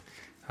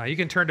You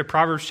can turn to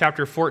Proverbs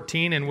chapter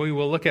 14, and we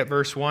will look at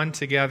verse 1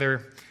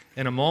 together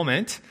in a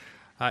moment.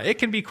 It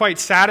can be quite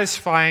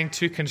satisfying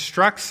to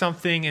construct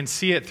something and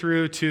see it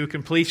through to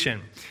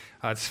completion.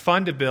 It's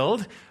fun to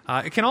build.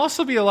 It can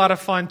also be a lot of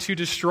fun to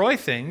destroy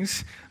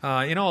things.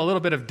 A little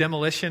bit of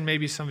demolition.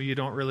 Maybe some of you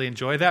don't really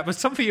enjoy that, but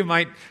some of you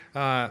might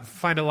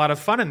find a lot of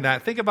fun in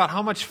that. Think about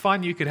how much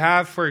fun you could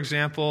have, for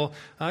example,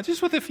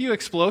 just with a few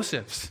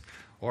explosives,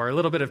 or a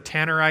little bit of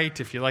tannerite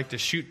if you like to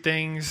shoot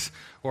things,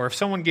 or if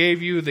someone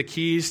gave you the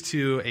keys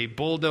to a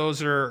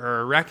bulldozer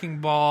or a wrecking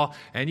ball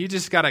and you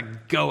just got to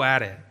go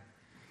at it.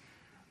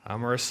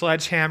 Or a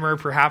sledgehammer,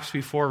 perhaps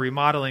before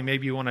remodeling,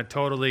 maybe you want to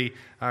totally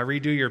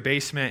redo your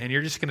basement and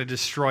you're just going to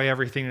destroy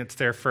everything that's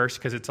there first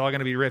because it's all going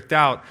to be ripped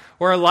out.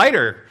 Or a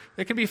lighter.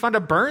 It can be fun to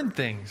burn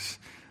things.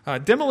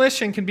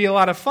 Demolition can be a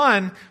lot of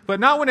fun, but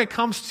not when it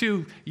comes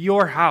to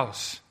your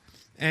house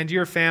and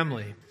your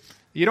family.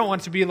 You don't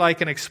want to be like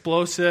an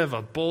explosive,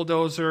 a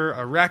bulldozer,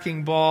 a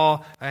wrecking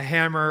ball, a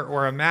hammer,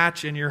 or a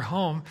match in your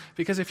home,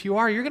 because if you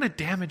are, you're going to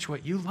damage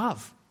what you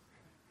love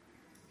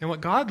and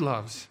what God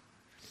loves.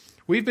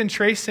 We've been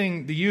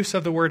tracing the use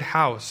of the word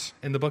house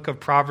in the book of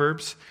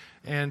Proverbs,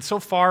 and so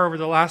far over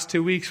the last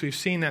 2 weeks, we've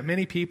seen that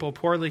many people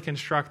poorly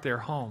construct their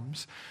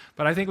homes.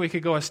 But I think we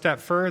could go a step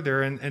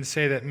further and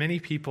say that many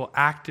people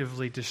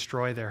actively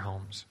destroy their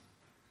homes.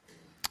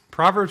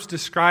 Proverbs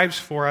describes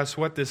for us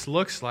what this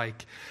looks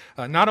like.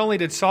 Not only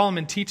did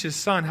Solomon teach his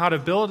son how to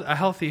build a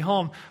healthy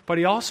home, but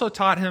he also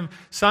taught him,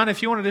 son,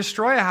 if you want to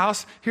destroy a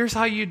house, here's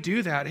how you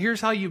do that. Here's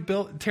how you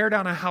tear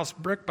down a house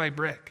brick by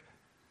brick.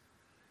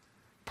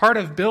 Part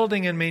of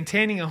building and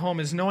maintaining a home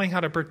is knowing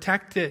how to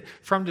protect it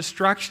from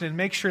destruction and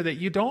make sure that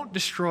you don't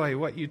destroy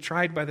what you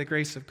tried by the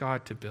grace of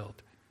God to build.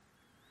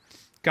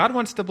 God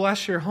wants to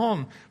bless your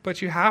home, but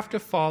you have to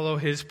follow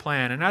his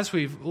plan. And as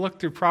we've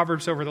looked through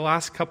Proverbs over the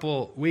last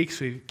couple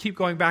weeks, we keep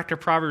going back to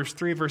Proverbs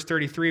 3, verse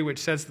 33, which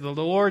says, the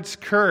Lord's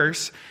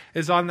curse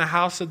is on the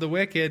house of the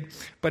wicked,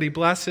 but he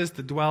blesses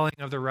the dwelling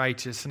of the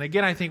righteous. And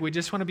again, I think we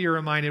just want to be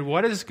reminded,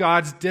 what is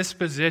God's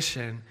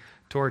disposition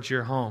towards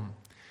your home?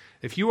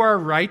 If you are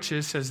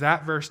righteous, as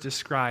that verse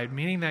described,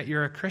 meaning that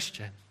you're a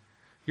Christian,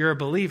 you're a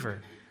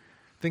believer,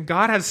 then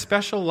God has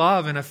special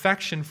love and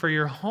affection for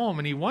your home,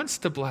 and he wants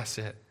to bless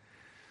it.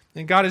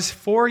 And God is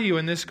for you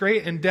in this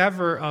great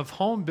endeavor of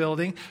home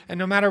building. And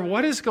no matter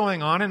what is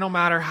going on and no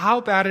matter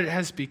how bad it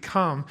has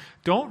become,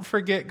 don't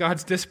forget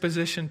God's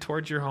disposition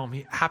towards your home.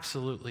 He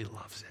absolutely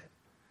loves it.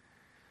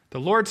 The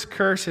Lord's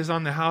curse is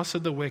on the house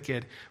of the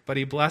wicked, but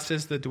he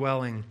blesses the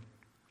dwelling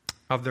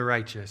of the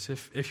righteous.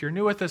 If you're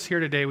new with us here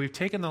today, we've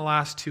taken the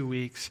last 2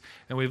 weeks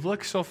and we've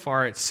looked so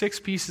far at 6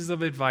 pieces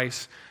of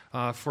advice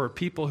for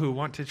people who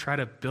want to try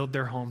to build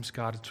their homes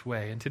God's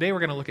way. And today we're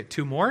going to look at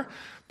 2 more,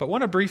 but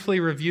want to briefly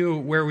review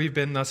where we've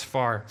been thus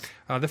far.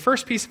 The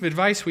first piece of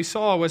advice we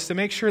saw was to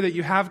make sure that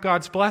you have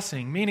God's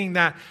blessing, meaning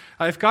that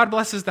if God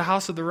blesses the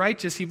house of the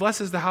righteous, he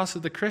blesses the house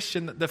of the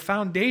Christian. The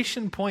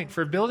foundation point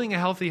for building a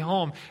healthy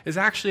home is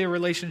actually a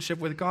relationship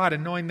with God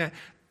and knowing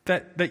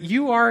that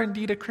you are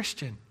indeed a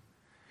Christian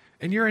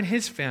and you're in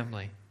his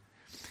family.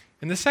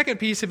 And the second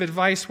piece of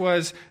advice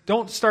was,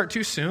 don't start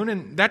too soon.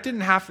 And that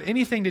didn't have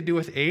anything to do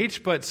with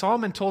age, but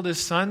Solomon told his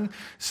son,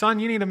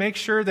 you need to make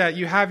sure that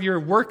you have your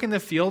work in the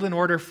field in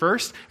order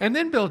first, and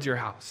then build your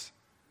house.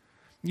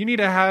 You need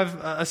to have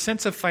a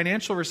sense of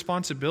financial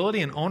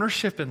responsibility and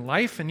ownership in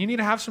life, and you need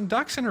to have some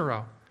ducks in a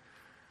row.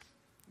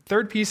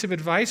 Third piece of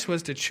advice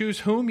was to choose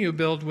whom you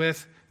build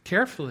with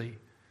carefully.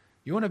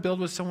 You want to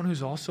build with someone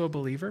who's also a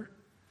believer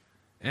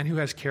and who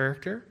has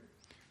character.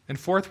 And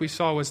fourth we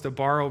saw was to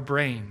borrow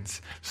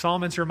brains.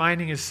 Solomon's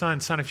reminding his son,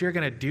 if you're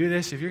going to do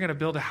this, if you're going to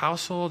build a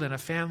household and a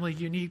family,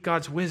 you need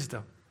God's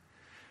wisdom,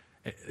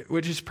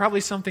 which is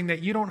probably something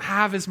that you don't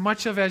have as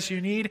much of as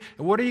you need.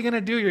 And what are you going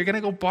to do? You're going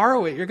to go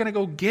borrow it. You're going to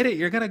go get it.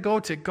 You're going to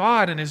go to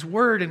God and his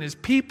word and his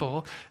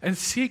people and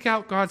seek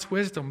out God's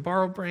wisdom,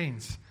 borrow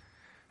brains.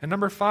 And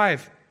number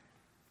 5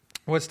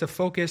 was to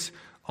focus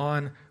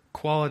on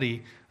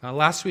quality.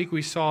 Last week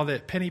we saw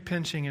that penny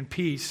pinching and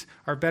peace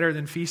are better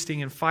than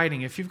feasting and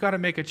fighting. If you've got to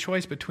make a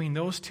choice between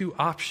those 2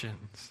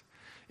 options,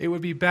 it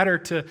would be better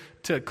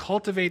to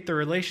cultivate the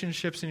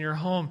relationships in your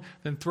home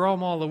than throw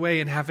them all away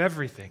and have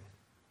everything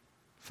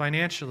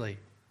financially.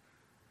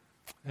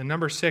 And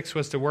number 6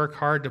 was to work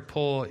hard to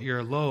pull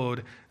your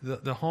load.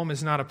 The home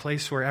is not a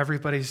place where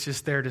everybody's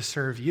just there to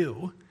serve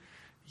you.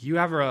 You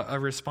have a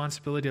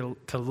responsibility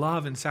to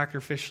love and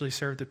sacrificially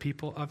serve the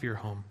people of your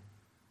home.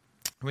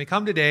 And we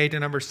come today to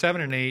number 7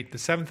 and 8, the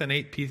 7th and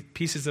 8th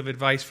pieces of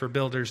advice for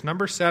builders.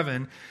 Number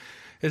 7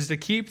 is to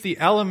keep the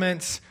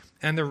elements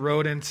and the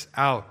rodents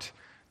out.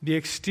 The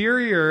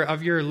exterior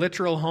of your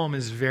literal home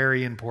is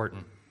very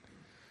important.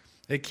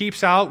 It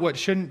keeps out what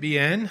shouldn't be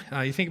in.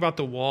 You think about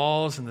the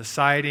walls and the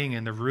siding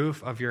and the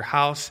roof of your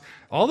house.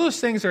 All those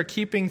things are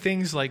keeping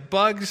things like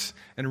bugs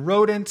and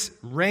rodents,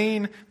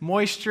 rain,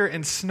 moisture,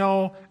 and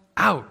snow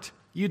out.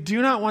 You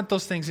do not want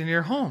those things in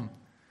your home,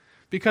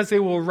 because they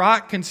will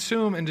rot,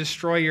 consume, and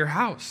destroy your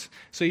house.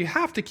 So you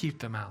have to keep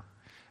them out.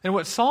 And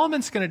what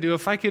Solomon's going to do,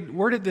 if I could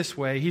word it this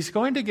way, he's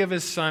going to give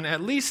his son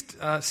at least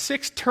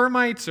 6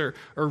 termites or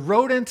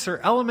rodents or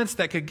elements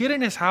that could get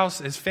in his house,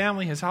 his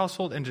family, his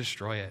household, and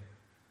destroy it.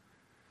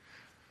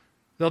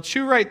 They'll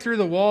chew right through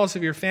the walls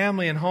of your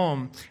family and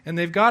home, and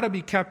they've got to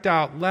be kept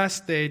out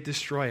lest they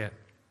destroy it.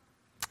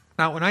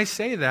 Now, when I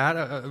say that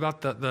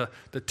about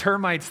the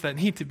termites that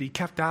need to be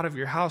kept out of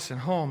your house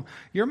and home,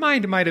 your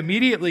mind might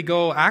immediately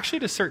go actually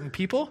to certain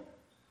people,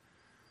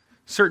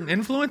 certain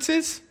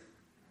influences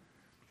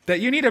that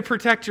you need to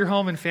protect your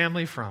home and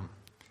family from.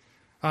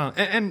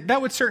 And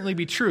that would certainly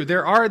be true.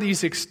 There are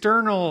these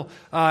external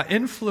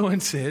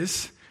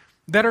influences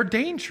that are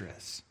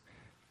dangerous.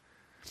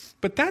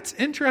 But that's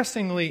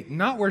interestingly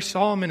not where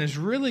Solomon is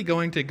really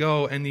going to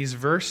go in these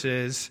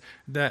verses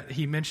that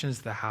he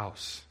mentions the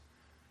house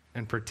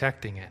and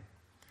protecting it.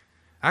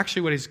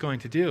 Actually, what he's going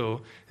to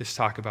do is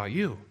talk about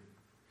you.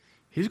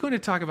 He's going to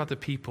talk about the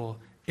people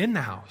in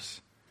the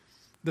house.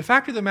 The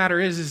fact of the matter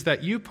is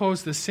that you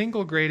pose the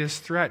single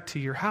greatest threat to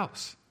your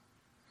house.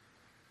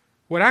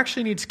 What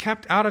actually needs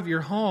kept out of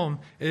your home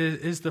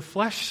is the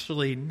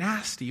fleshly,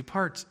 nasty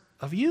parts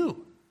of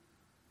you.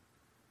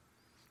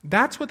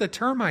 That's what the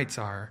termites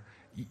are.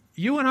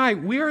 You and I,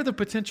 we are the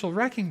potential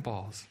wrecking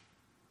balls.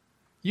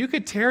 You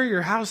could tear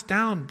your house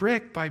down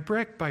brick by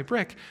brick by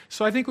brick.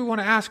 So I think we want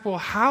to ask, well,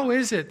 how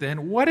is it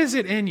then? What is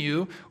it in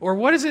you, or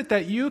what is it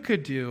that you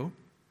could do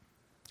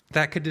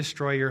that could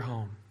destroy your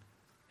home?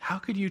 How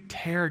could you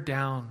tear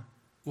down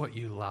what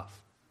you love?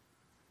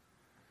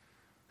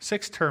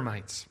 6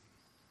 termites.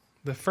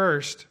 The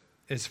first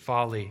is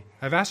folly.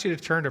 I've asked you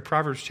to turn to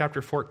Proverbs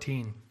chapter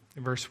 14,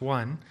 verse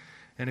 1.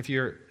 And if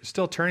you're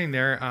still turning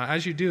there,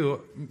 as you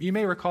do, you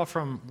may recall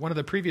from one of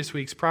the previous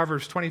weeks,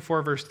 Proverbs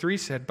 24, verse 3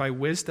 said, by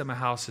wisdom a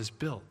house is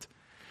built.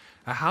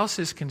 A house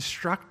is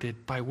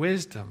constructed by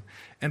wisdom,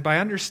 and by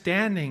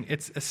understanding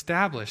it's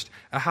established.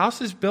 A house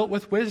is built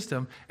with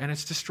wisdom, and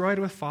it's destroyed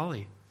with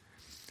folly.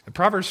 In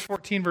Proverbs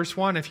 14, verse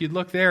 1, if you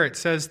look there, it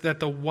says that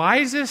the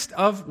wisest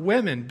of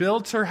women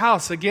builds her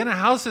house. Again, a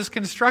house is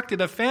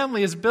constructed, a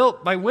family is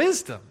built by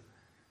wisdom.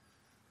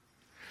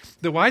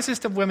 The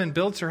wisest of women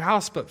builds her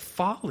house, but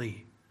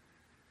folly,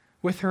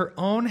 with her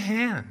own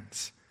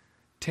hands,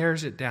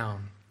 tears it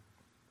down.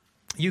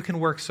 You can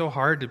work so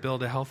hard to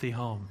build a healthy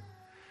home,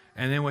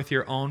 and then with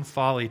your own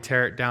folly,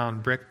 tear it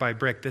down brick by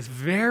brick. This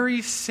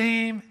very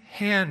same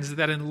hands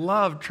that in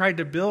love tried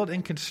to build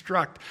and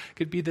construct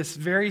could be this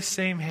very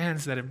same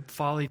hands that in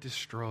folly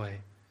destroy.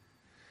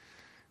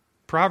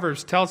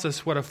 Proverbs tells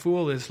us what a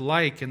fool is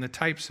like and the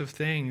types of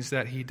things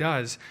that he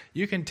does.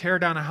 You can tear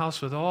down a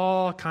house with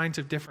all kinds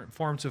of different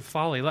forms of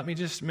folly. Let me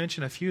just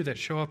mention a few that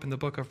show up in the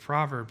book of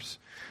Proverbs,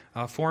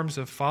 forms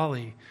of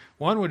folly.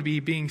 One would be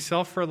being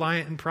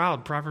self-reliant and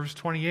proud, Proverbs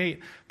 28,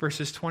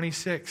 verses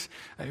 26.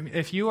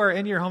 If you are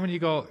in your home and you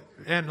go,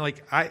 and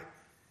like,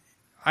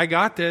 I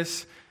got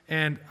this,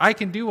 and I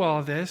can do all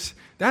of this,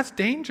 that's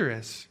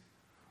dangerous.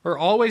 Or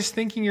always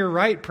thinking you're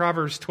right,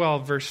 Proverbs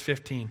 12, verse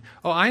 15.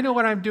 Oh, I know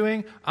what I'm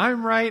doing.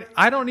 I'm right.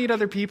 I don't need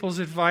other people's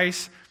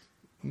advice.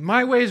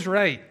 My way's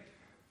right.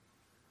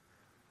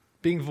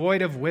 Being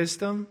void of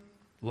wisdom,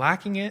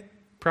 lacking it.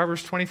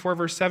 Proverbs 24,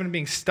 verse 7,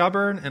 being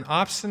stubborn and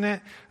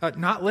obstinate,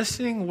 not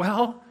listening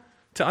well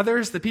to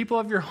others, the people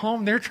of your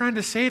home. They're trying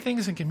to say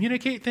things and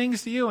communicate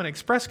things to you and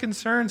express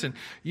concerns, and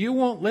you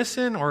won't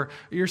listen, or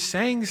you're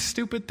saying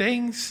stupid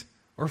things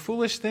or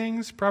foolish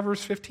things.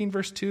 Proverbs 15,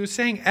 verse 2,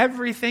 saying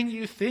everything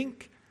you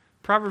think.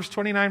 Proverbs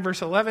 29,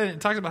 verse 11,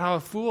 it talks about how a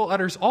fool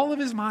utters all of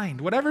his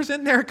mind. Whatever's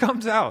in there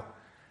comes out.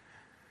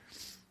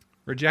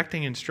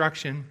 Rejecting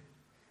instruction,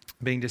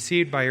 being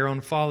deceived by your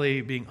own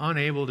folly, being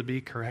unable to be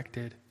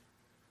corrected.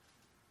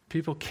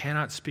 People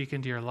cannot speak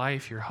into your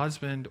life. Your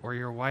husband or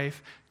your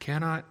wife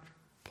cannot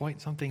point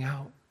something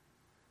out.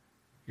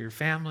 Your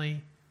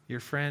family, your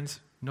friends,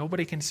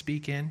 nobody can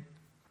speak in.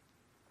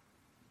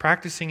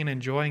 Practicing and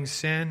enjoying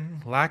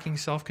sin, lacking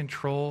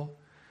self-control.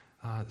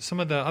 Some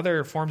of the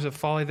other forms of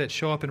folly that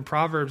show up in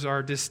Proverbs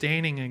are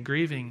disdaining and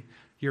grieving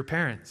your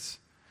parents.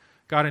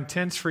 God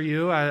intends for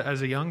you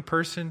as a young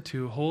person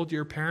to hold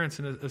your parents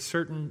in a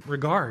certain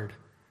regard.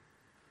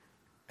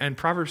 And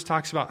Proverbs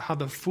talks about how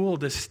the fool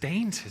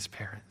disdains his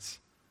parents.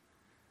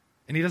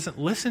 And he doesn't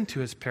listen to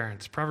his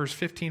parents. Proverbs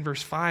 15,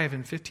 verse 5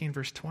 and 15,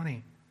 verse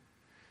 20.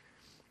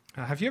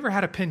 Have you ever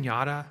had a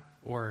piñata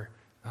or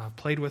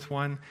played with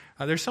one?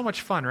 They're so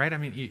much fun, right? I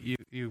mean,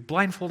 you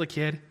blindfold a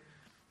kid,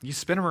 you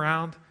spin him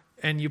around,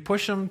 and you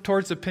push him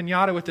towards the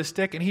piñata with the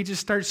stick, and he just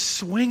starts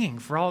swinging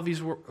for all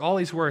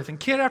he's worth. And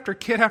kid after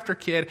kid after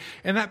kid,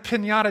 and that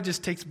piñata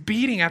just takes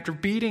beating after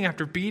beating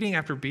after beating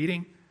after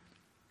beating.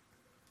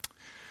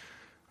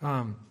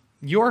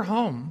 Your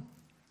home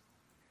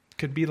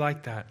could be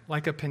like that,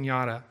 like a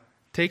piñata,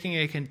 taking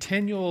a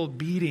continual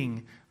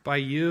beating by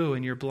you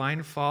and your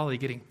blind folly,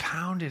 getting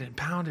pounded and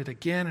pounded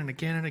again and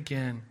again and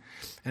again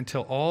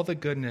until all the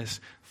goodness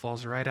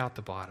falls right out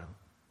the bottom.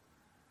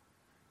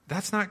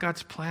 That's not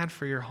God's plan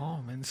for your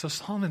home. And so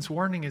Solomon's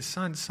warning his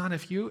son,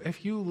 if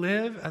you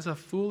live as a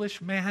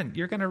foolish man,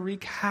 you're going to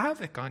wreak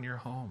havoc on your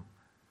home.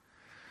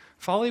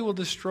 Folly will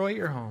destroy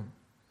your home.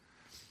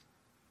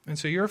 And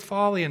so your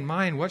folly and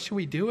mine, what should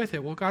we do with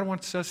it? Well, God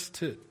wants us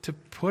to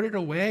put it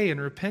away and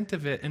repent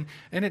of it, and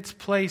in its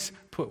place,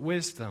 put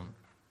wisdom.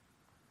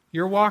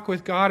 Your walk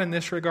with God in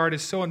this regard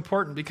is so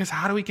important, because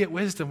how do we get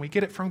wisdom? We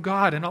get it from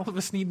God, and all of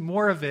us need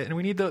more of it, and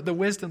we need the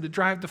wisdom to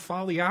drive the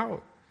folly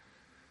out.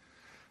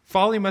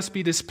 Folly must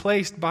be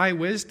displaced by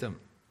wisdom.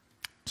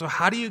 So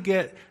how do you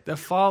get the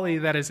folly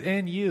that is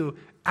in you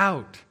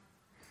out?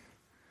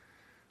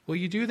 Well,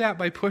 you do that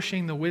by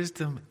pushing the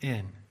wisdom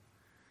in.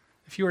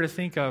 If you were to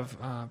think of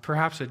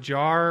perhaps a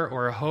jar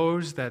or a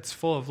hose that's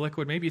full of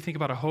liquid, maybe you think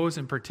about a hose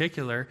in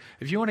particular.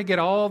 If you want to get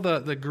all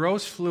the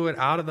gross fluid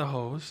out of the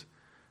hose,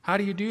 how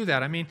do you do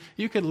that? I mean,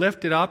 you could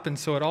lift it up and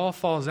so it all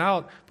falls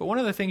out, but one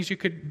of the things you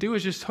could do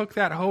is just hook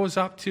that hose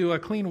up to a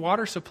clean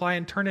water supply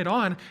and turn it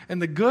on, and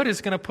the good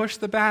is going to push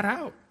the bad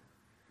out.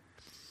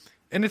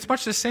 And it's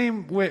much the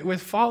same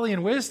with folly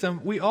and wisdom.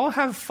 We all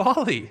have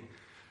folly.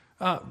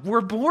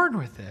 We're born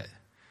with it.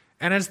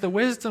 And as the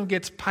wisdom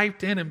gets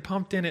piped in and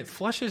pumped in, it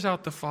flushes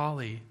out the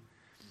folly,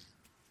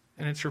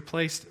 and it's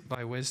replaced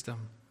by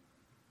wisdom.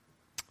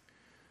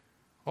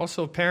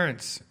 Also,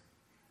 parents,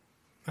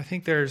 I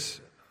think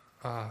there's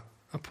a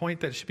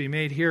point that should be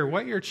made here.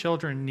 What your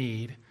children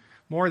need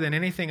more than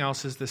anything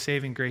else is the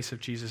saving grace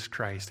of Jesus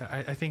Christ.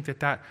 I think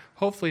that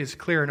hopefully is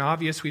clear and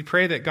obvious. We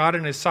pray that God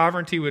in His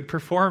sovereignty would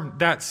perform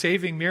that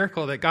saving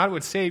miracle, that God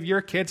would save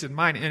your kids and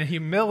mine. In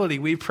humility,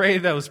 we pray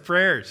those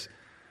prayers,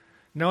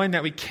 knowing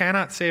that we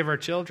cannot save our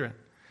children.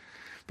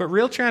 But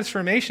real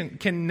transformation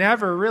can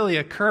never really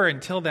occur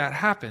until that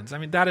happens. I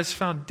mean, that is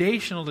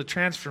foundational to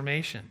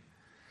transformation.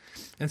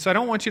 And so I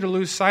don't want you to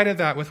lose sight of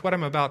that with what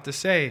I'm about to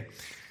say.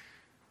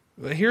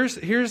 Here's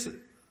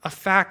a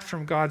fact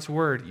from God's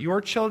Word.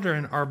 Your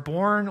children are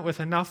born with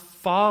enough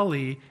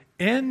folly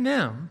in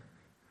them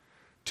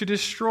to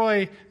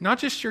destroy not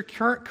just your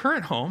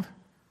current home,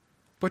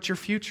 but your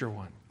future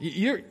one.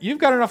 You've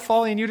got enough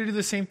folly in you to do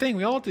the same thing.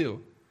 We all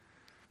do.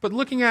 But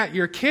looking at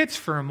your kids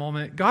for a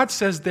moment, God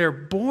says they're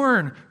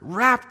born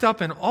wrapped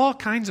up in all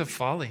kinds of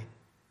folly.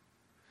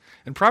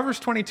 And Proverbs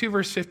 22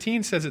 verse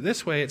 15 says it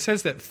this way. It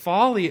says that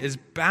folly is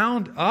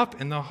bound up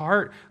in the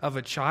heart of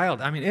a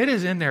child. I mean, it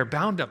is in there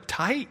bound up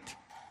tight.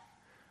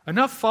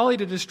 Enough folly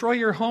to destroy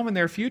your home and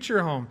their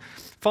future home.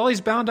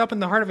 Folly's bound up in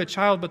the heart of a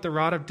child, but the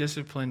rod of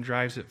discipline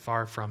drives it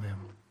far from him.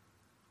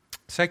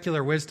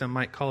 Secular wisdom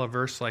might call a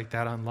verse like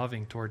that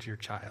unloving towards your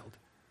child.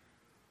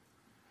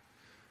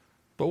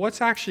 But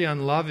what's actually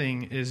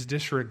unloving is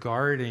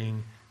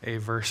disregarding a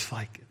verse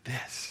like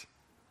this.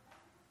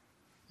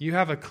 You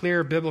have a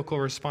clear biblical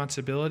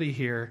responsibility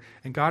here,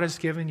 and God has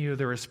given you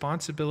the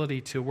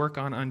responsibility to work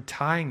on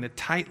untying the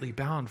tightly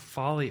bound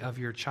folly of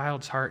your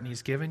child's heart, and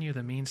He's given you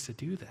the means to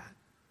do that.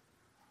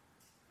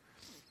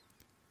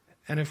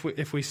 And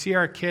if we see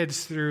our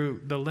kids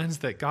through the lens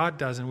that God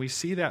does, and we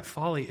see that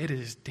folly, it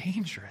is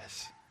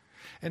dangerous.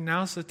 And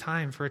now's the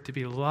time for it to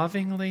be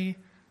lovingly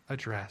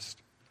addressed.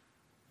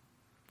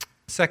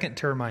 Second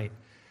termite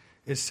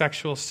is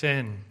sexual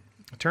sin.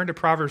 Turn to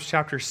Proverbs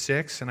chapter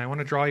 6, and I want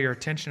to draw your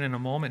attention in a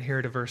moment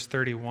here to verse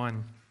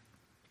 31.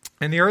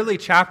 In the early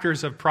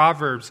chapters of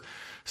Proverbs,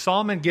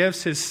 Solomon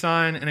gives his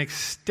son an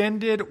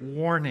extended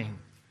warning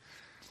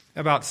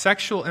about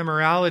sexual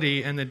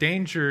immorality and the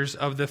dangers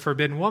of the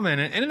forbidden woman.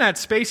 And in that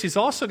space, he's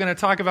also going to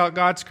talk about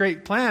God's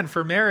great plan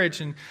for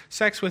marriage and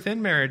sex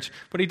within marriage.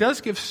 But he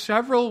does give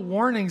several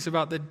warnings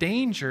about the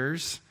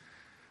dangers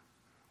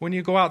when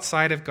you go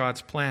outside of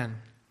God's plan.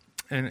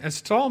 And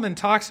as Solomon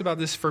talks about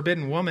this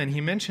forbidden woman,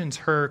 he mentions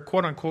her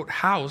quote-unquote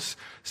house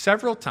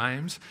several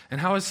times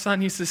and how his son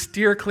needs to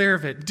steer clear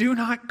of it. Do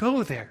not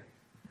go there,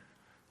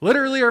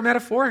 literally or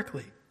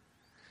metaphorically.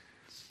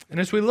 And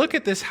as we look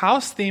at this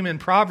house theme in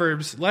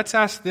Proverbs, let's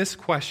ask this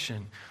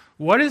question.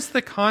 What is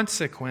the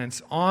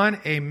consequence on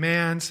a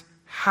man's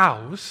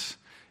house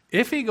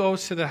if he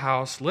goes to the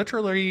house,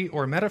 literally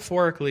or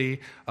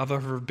metaphorically, of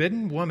a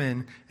forbidden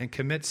woman and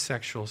commits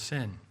sexual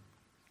sin?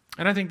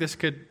 And I think this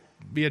could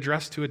be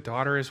addressed to a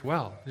daughter as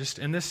well, just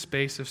in this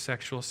space of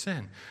sexual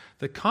sin.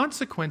 The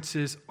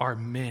consequences are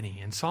many,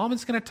 and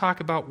Solomon's going to talk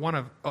about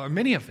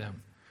many of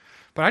them.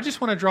 But I just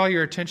want to draw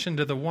your attention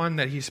to the one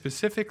that he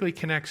specifically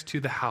connects to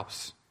the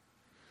house.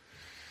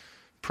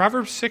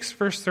 Proverbs 6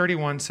 verse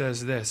 31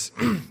 says this,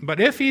 "But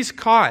if he's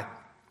caught,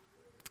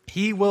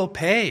 he will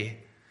pay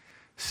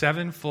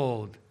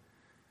sevenfold.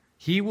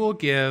 He will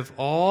give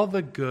all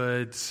the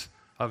goods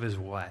of his"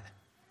 what?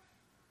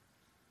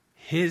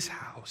 His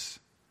house.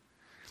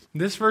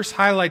 This verse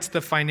highlights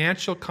the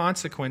financial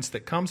consequence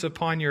that comes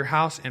upon your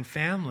house and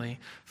family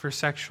for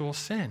sexual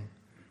sin.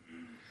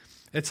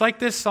 It's like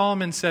this,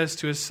 Solomon says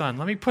to his son.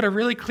 Let me put a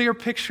really clear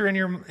picture in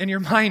your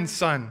mind,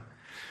 son.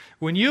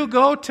 When you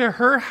go to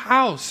her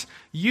house,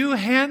 you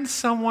hand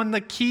someone the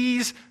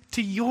keys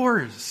to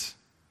yours.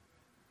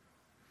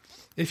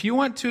 If you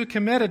want to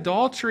commit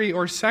adultery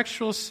or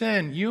sexual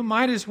sin, you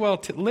might as well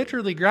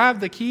literally grab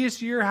the keys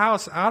to your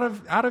house out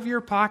of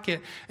your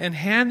pocket and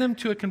hand them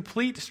to a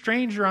complete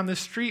stranger on the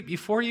street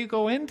before you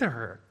go into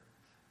her.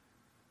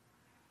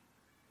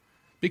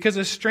 because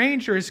a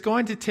stranger is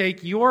going to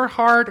take your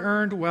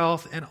hard-earned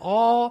wealth and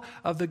all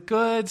of the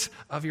goods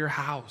of your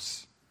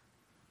house.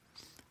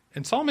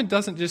 And Solomon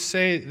doesn't just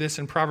say this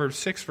in Proverbs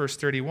 6, verse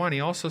 31.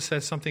 He also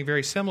says something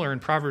very similar in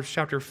Proverbs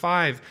chapter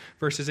 5,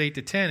 verses 8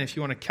 to 10. If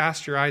you want to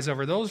cast your eyes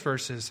over those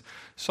verses,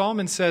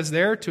 Solomon says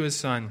there to his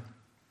son,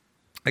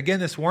 again,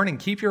 this warning,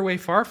 keep your way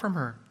far from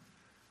her.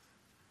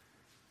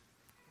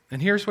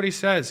 And here's what he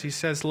says. He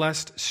says,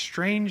 lest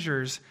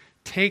strangers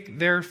take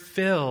their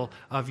fill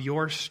of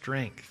your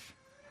strength.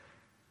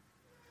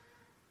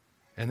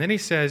 And then he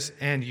says,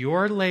 and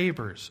your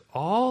labors,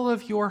 all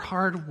of your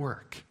hard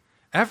work,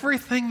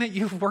 everything that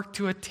you've worked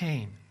to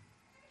attain,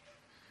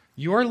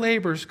 your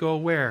labors go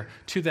where?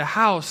 To the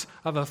house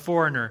of a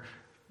foreigner.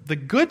 The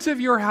goods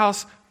of your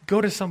house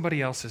go to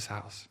somebody else's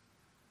house.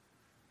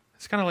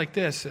 It's kind of like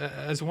this.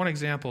 As one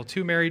example,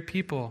 two married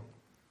people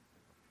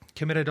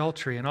commit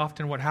adultery, and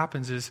often what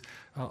happens is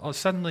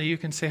suddenly you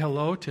can say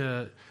hello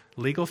to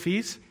legal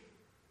fees,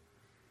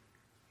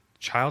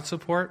 child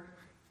support,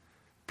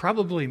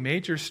 probably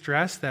major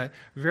stress that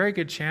very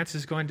good chance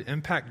is going to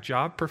impact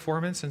job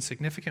performance in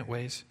significant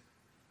ways,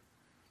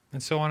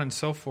 and so on and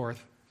so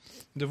forth.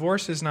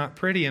 Divorce is not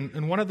pretty,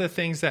 and one of the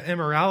things that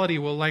immorality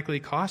will likely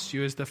cost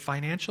you is the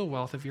financial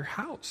wealth of your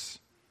house.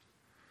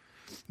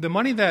 The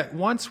money that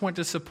once went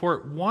to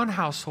support one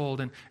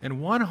household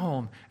and one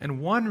home and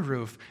one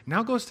roof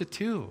now goes to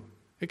two.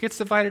 It gets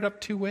divided up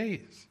two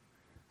ways.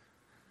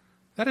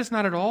 That is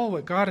not at all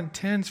what God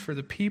intends for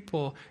the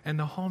people and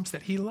the homes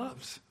that he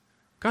loves.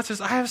 God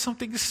says, I have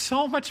something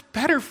so much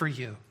better for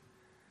you.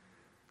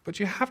 But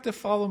you have to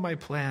follow my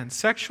plan.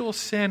 Sexual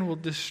sin will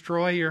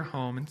destroy your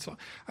home. And so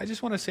I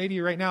just want to say to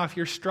you right now, if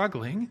you're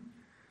struggling,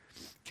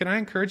 can I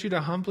encourage you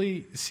to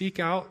humbly seek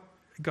out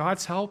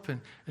God's help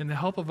and the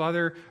help of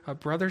other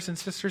brothers and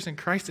sisters in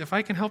Christ? If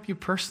I can help you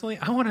personally,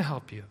 I want to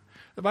help you.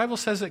 The Bible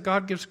says that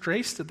God gives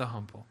grace to the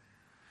humble.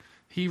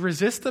 He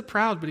resists the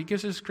proud, but he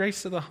gives his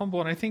grace to the humble.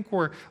 And I think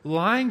we're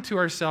lying to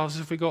ourselves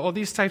if we go, oh,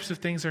 these types of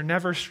things are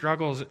never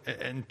struggles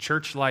in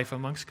church life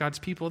amongst God's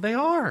people. They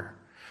are.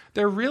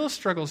 They're real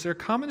struggles. They're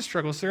common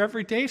struggles. They're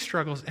everyday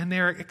struggles. And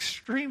they're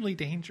extremely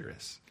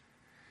dangerous.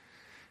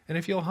 And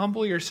if you'll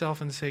humble yourself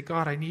and say,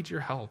 God, I need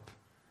your help,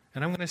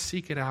 and I'm going to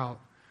seek it out,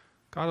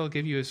 God will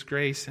give you his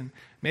grace. And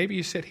maybe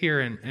you sit here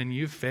and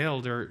you've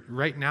failed, or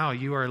right now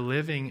you are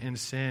living in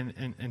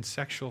sin and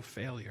sexual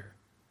failure.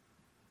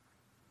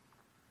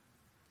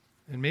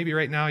 And maybe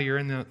right now you're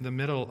in the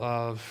middle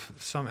of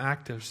some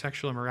act of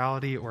sexual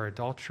immorality or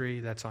adultery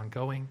that's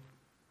ongoing.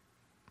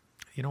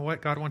 You know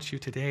what? God wants you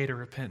today to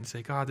repent and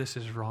say, God, this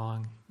is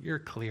wrong. You're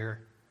clear.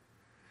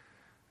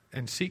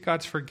 And seek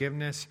God's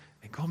forgiveness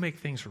and go make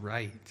things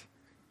right.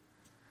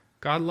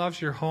 God loves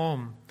your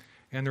home,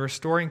 and the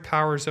restoring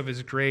powers of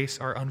his grace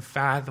are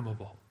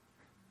unfathomable.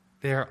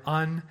 They are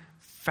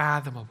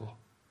unfathomable.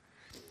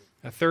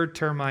 A third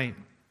termite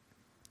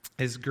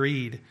is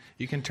greed.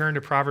 You can turn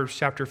to Proverbs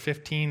chapter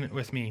 15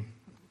 with me,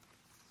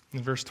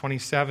 in verse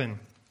 27.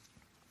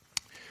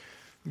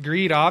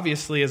 Greed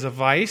obviously is a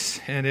vice,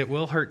 and it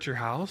will hurt your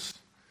house.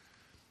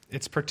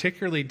 It's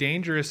particularly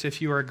dangerous if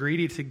you are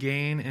greedy to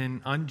gain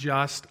in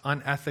unjust,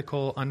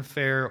 unethical,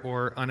 unfair,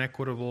 or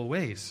unequitable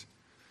ways.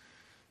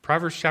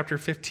 Proverbs chapter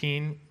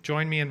 15,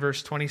 join me in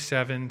verse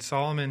 27.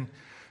 Solomon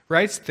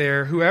writes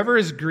there, whoever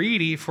is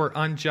greedy for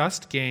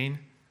unjust gain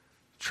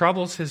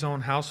troubles his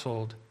own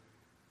household,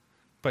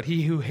 but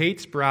he who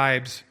hates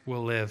bribes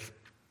will live.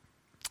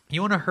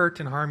 You want to hurt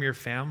and harm your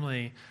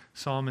family,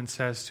 Solomon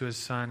says to his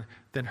son,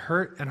 then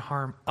hurt and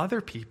harm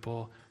other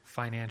people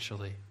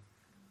financially.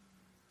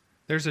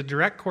 There's a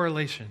direct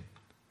correlation.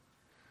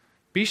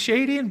 Be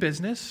shady in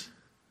business,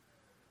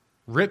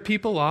 rip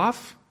people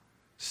off,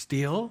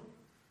 steal,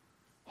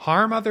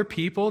 harm other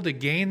people to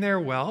gain their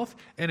wealth,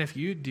 and if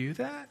you do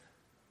that,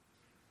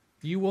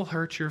 you will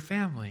hurt your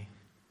family.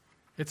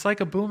 It's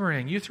like a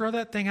boomerang. You throw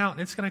that thing out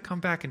and it's going to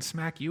come back and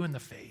smack you in the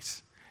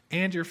face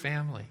and your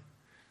family.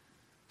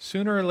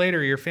 Sooner or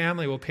later, your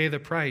family will pay the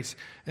price,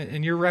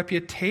 and your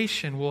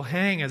reputation will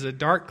hang as a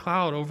dark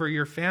cloud over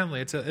your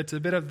family. It's a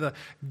bit of the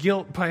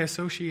guilt by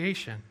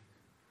association.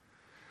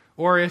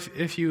 Or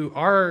if you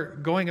are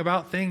going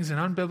about things in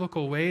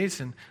unbiblical ways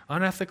and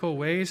unethical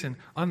ways and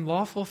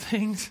unlawful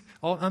things,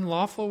 all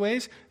unlawful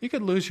ways, you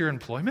could lose your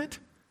employment.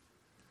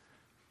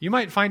 You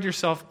might find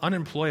yourself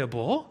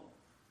unemployable,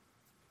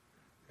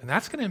 and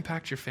that's going to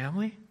impact your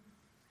family.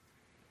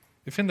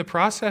 If in the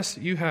process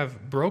you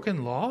have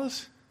broken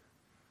laws,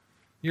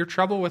 your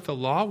trouble with the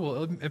law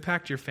will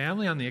impact your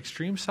family on the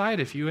extreme side.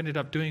 If you ended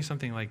up doing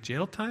something like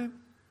jail time,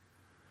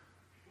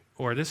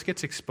 or this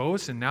gets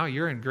exposed and now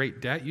you're in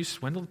great debt, you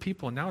swindled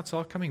people and now it's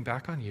all coming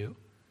back on you.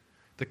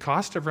 The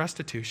cost of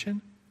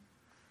restitution.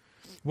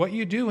 What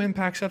you do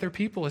impacts other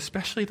people,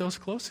 especially those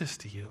closest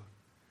to you.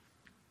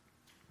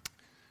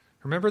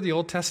 Remember the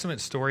Old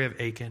Testament story of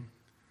Achan?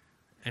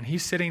 And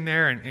he's sitting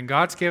there, and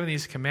God's given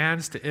these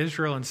commands to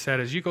Israel and said,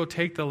 as you go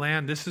take the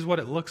land, this is what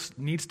it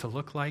needs to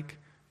look like.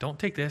 Don't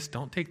take this,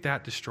 don't take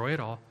that, destroy it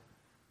all.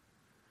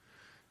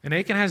 And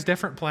Achan has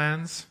different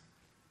plans.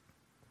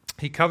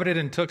 He coveted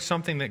and took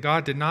something that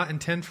God did not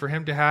intend for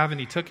him to have, and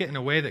he took it in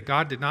a way that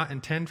God did not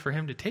intend for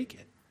him to take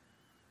it.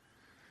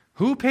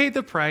 Who paid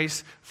the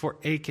price for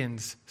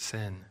Achan's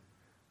sin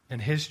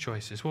and his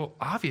choices? Well,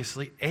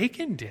 obviously,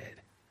 Achan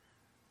did.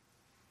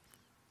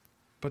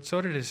 But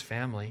so did his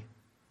family.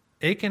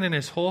 Achan and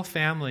his whole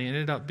family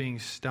ended up being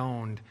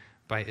stoned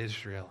by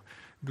Israel.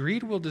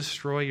 Greed will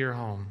destroy your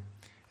home.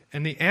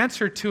 And the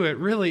answer to it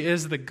really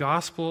is the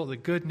gospel, the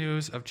good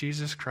news of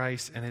Jesus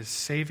Christ and his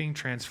saving,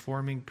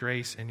 transforming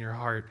grace in your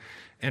heart.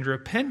 And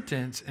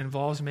repentance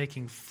involves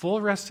making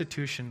full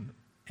restitution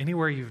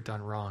anywhere you've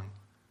done wrong.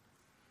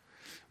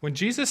 When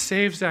Jesus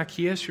saved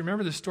Zacchaeus, you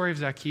remember the story of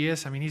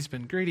Zacchaeus? I mean, he's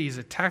been greedy, he's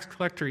a tax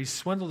collector, he's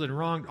swindled and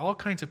wronged all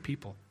kinds of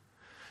people.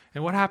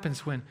 And what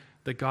happens when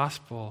the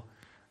gospel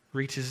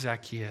reaches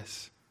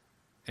Zacchaeus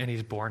and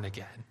he's born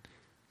again?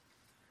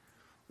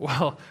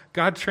 Well,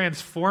 God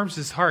transforms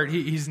his heart.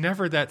 He's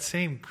never that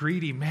same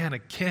greedy man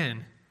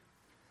again.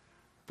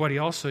 But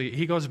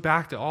he goes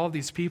back to all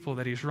these people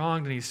that he's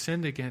wronged and he's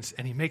sinned against,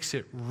 and he makes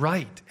it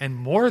right and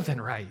more than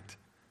right.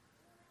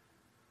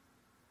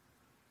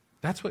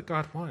 That's what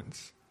God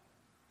wants.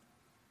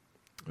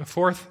 The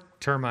fourth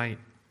termite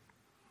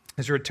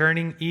is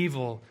returning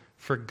evil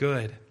for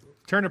good.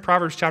 Turn to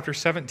Proverbs chapter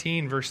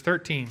 17, verse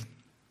 13.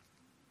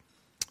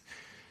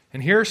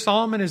 And here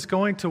Solomon is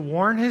going to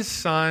warn his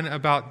son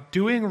about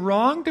doing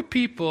wrong to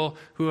people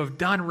who have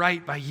done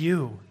right by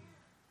you.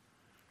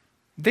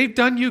 They've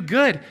done you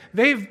good.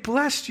 They've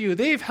blessed you.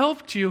 They've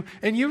helped you,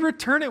 and you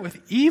return it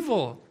with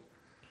evil.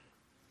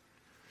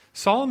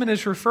 Solomon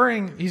is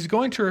he's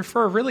going to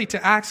refer really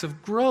to acts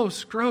of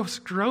gross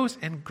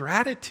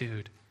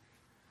ingratitude.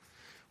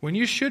 When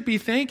you should be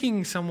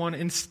thanking someone,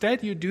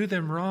 instead you do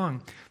them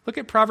wrong. Look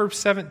at Proverbs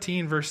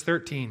 17, verse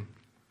 13.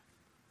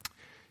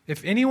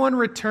 If anyone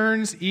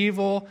returns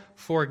evil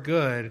for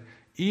good,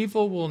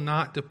 evil will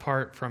not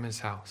depart from his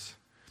house.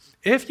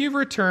 If you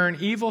return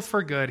evil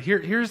for good,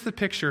 here's the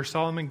picture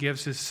Solomon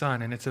gives his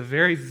son, and it's a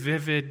very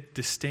vivid,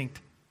 distinct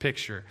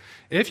picture.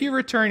 If you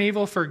return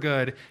evil for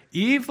good,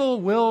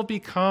 evil will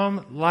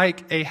become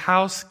like a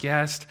house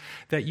guest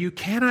that you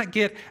cannot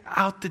get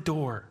out the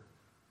door.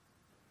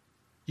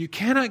 You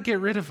cannot get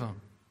rid of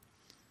them.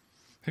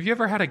 Have you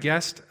ever had a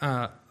guest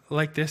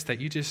like this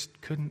that you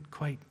just couldn't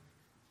quite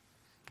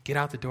get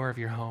out the door of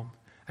your home?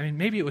 I mean,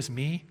 maybe it was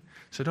me,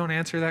 so don't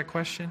answer that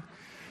question.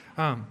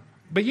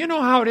 But you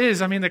know how it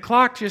is. I mean, the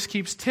clock just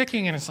keeps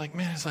ticking, and it's like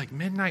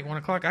midnight, 1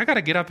 o'clock. I got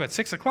to get up at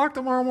 6 o'clock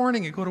tomorrow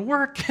morning and go to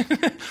work.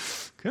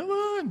 Come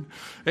on.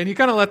 And you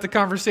kind of let the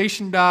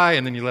conversation die,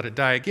 and then you let it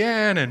die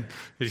again, and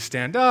you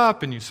stand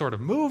up, and you sort of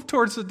move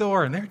towards the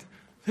door, and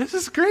this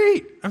is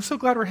great. I'm so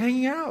glad we're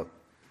hanging out.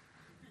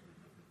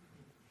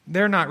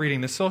 They're not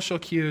reading the social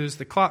cues.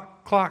 The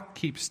clock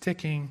keeps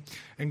ticking,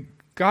 and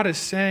God is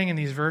saying in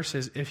these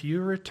verses, if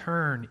you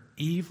return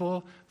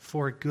evil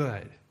for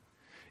good,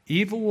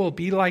 evil will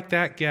be like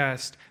that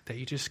guest that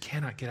you just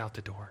cannot get out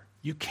the door.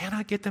 You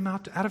cannot get them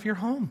out of your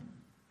home.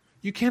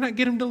 You cannot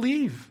get them to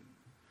leave.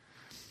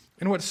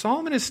 And what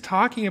Solomon is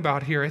talking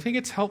about here, I think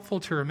it's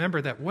helpful to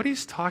remember that what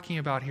he's talking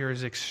about here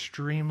is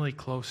extremely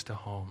close to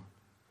home.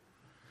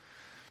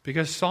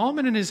 Because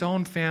Solomon and his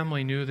own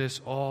family knew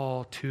this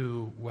all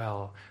too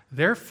well.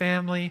 Their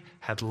family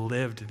had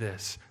lived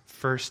this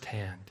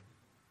firsthand.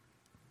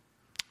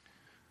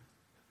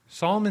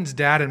 Solomon's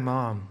dad and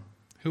mom,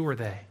 who were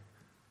they?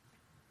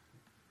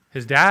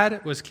 His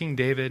dad was King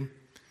David,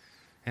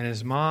 and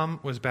his mom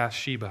was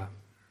Bathsheba.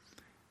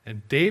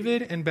 And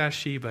David and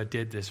Bathsheba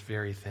did this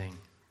very thing.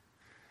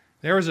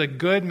 There was a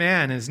good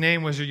man. His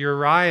name was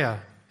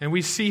Uriah. And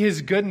we see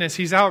his goodness.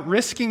 He's out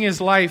risking his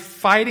life,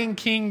 fighting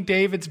King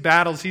David's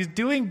battles. He's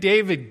doing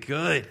David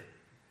good.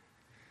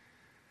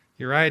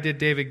 Uriah did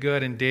David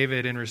good, and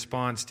David, in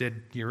response,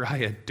 did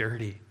Uriah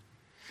dirty.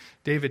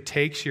 David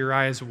takes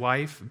Uriah's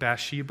wife,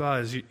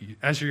 Bathsheba.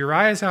 As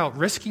Uriah's out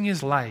risking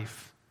his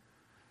life,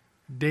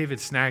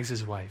 David snags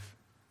his wife.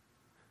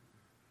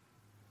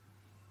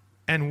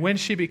 And when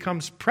she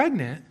becomes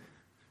pregnant,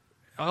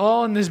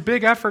 all in this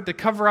big effort to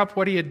cover up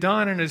what he had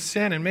done and his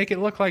sin and make it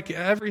look like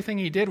everything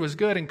he did was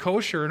good and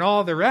kosher and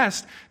all the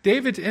rest,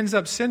 David ends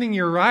up sending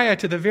Uriah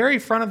to the very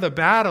front of the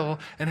battle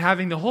and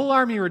having the whole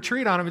army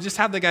retreat on him and just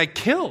have the guy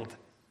killed.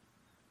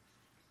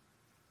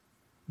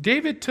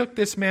 David took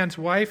this man's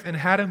wife and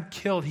had him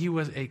killed. He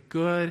was a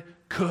good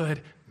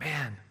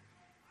man.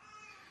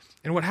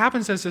 And what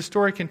happens as the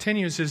story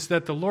continues is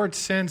that the Lord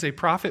sends a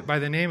prophet by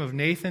the name of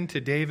Nathan to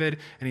David,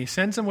 and he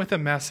sends him with a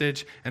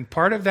message, and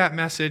part of that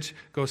message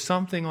goes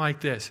something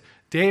like this.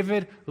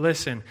 David,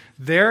 listen,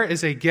 there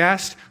is a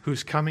guest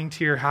who's coming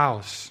to your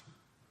house.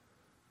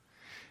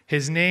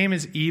 His name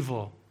is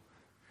Evil,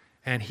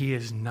 and he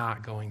is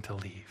not going to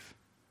leave.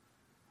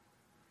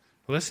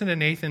 Listen to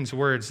Nathan's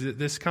words.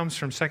 This comes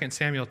from 2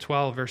 Samuel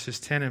 12, verses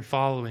 10 and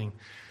following.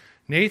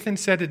 Nathan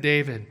said to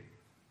David,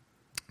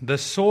 the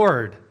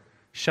sword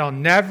shall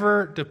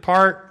never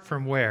depart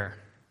from where?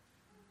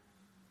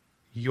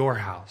 Your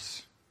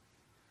house.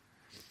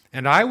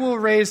 And I will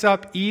raise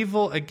up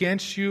evil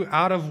against you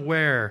out of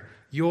where?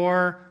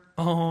 Your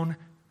own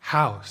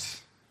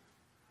house.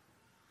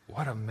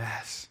 What a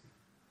mess.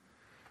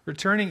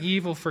 Returning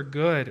evil for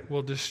good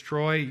will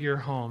destroy your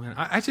home. And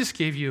I just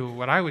gave you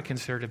what I would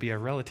consider to be a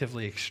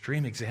relatively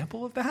extreme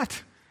example of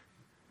that.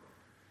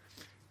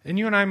 And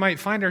you and I might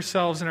find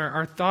ourselves in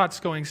our thoughts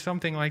going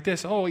something like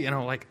this. Oh,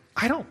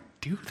 I don't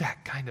do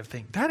that kind of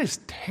thing. That is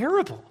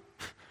terrible.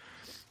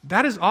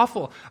 That is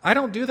awful. I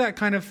don't do that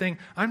kind of thing.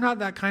 I'm not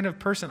that kind of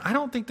person. I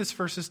don't think this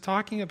verse is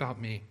talking about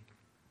me.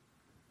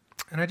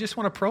 And I just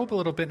want to probe a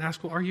little bit and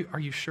ask, well, are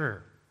you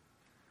sure?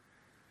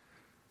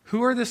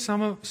 Who are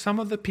some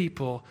of the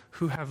people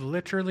who have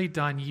literally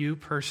done you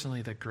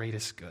personally the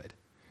greatest good?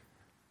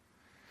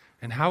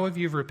 And how have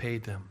you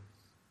repaid them?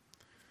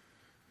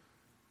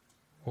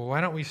 Well, why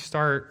don't we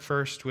start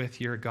first with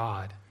your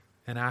God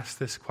and ask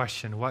this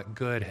question, what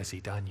good has he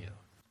done you?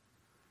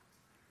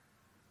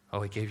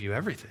 Oh, he gave you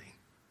everything.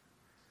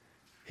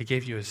 He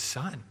gave you his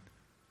son.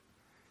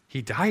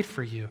 He died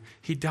for you.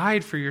 He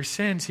died for your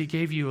sins. He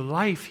gave you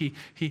life. He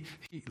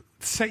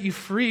set you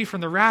free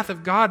from the wrath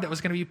of God that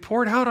was going to be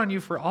poured out on you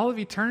for all of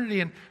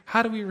eternity. And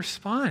how do we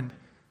respond?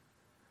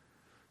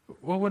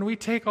 Well, when we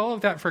take all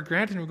of that for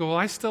granted and we go, well,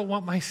 I still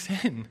want my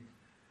sin.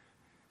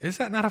 Is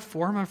that not a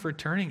form of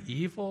returning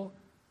evil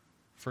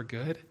for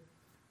good?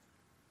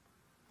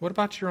 What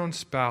about your own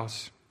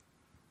spouse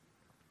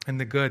and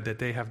the good that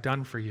they have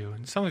done for you?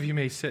 And some of you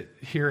may sit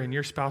here and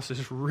your spouse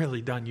has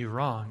really done you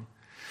wrong.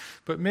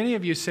 But many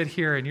of you sit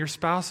here and your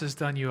spouse has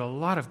done you a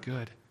lot of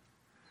good.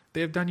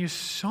 They have done you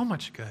so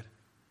much good.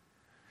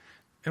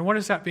 And what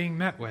is that being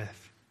met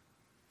with?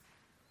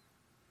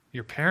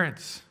 Your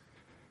parents.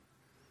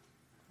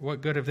 What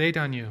good have they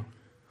done you?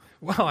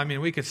 Well,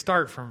 we could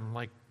start from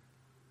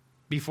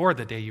before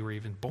the day you were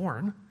even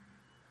born.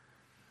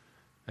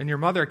 And your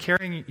mother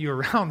carrying you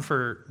around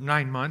for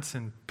 9 months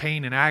in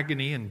pain and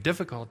agony and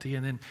difficulty,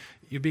 and then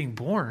you being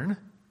born.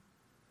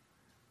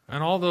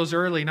 And all those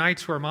early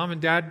nights where mom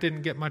and dad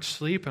didn't get much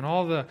sleep, and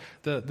all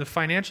the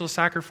financial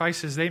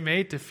sacrifices they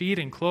made to feed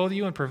and clothe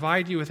you and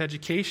provide you with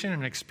education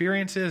and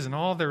experiences and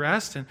all the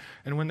rest.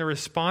 And when the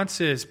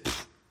response is,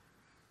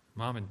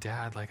 mom and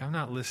dad, I'm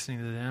not listening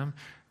to them,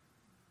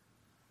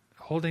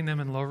 holding them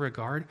in low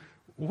regard,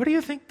 what do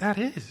you think that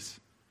is?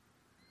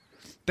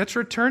 That's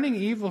returning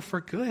evil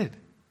for good.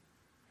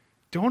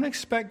 Don't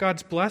expect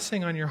God's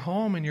blessing on your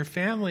home and your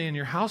family and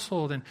your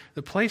household and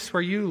the place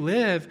where you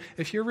live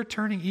if you're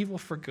returning evil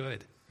for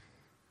good.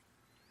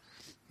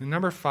 And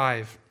number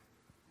 5,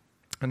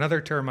 another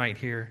termite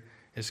here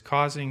is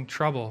causing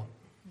trouble.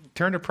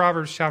 Turn to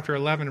Proverbs chapter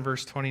 11,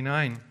 verse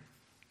 29.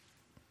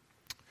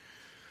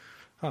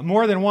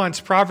 More than once,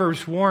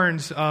 Proverbs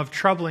warns of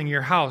troubling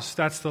your house.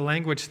 That's the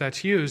language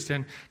that's used.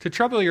 And to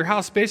trouble your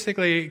house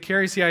basically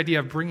carries the idea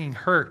of bringing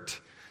hurt,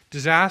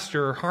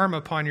 disaster, or harm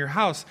upon your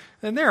house.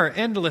 And there are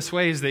endless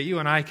ways that you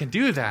and I can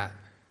do that.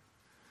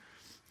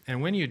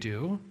 And when you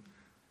do,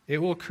 it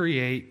will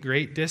create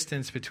great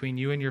distance between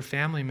you and your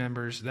family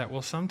members that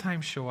will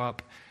sometimes show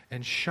up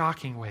in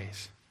shocking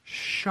ways.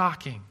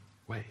 Shocking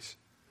ways.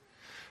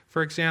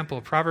 For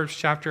example, Proverbs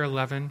chapter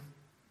 11,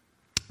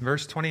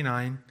 verse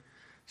 29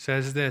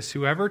 says this,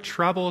 whoever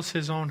troubles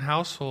his own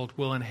household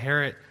will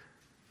inherit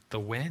the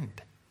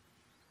wind,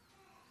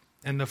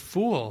 and the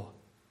fool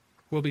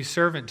will be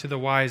servant to the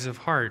wise of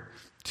heart.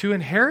 To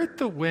inherit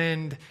the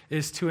wind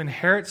is to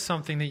inherit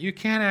something that you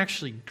can't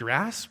actually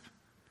grasp,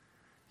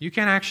 you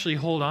can't actually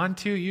hold on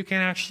to, you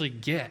can't actually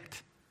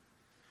get.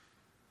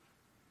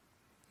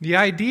 The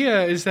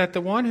idea is that the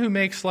one who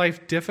makes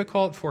life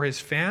difficult for his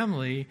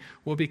family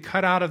will be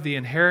cut out of the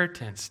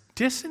inheritance,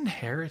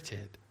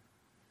 disinherited.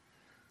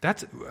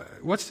 That's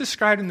what's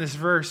described in this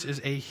verse is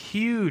a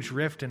huge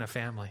rift in a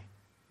family.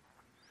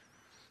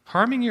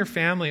 Harming your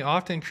family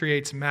often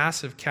creates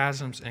massive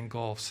chasms and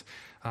gulfs.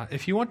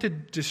 If you want to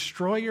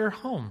destroy your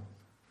home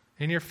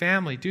and your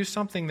family, do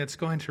something that's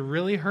going to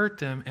really hurt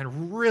them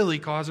and really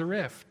cause a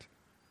rift.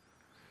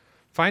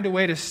 Find a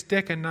way to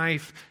stick a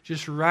knife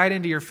just right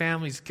into your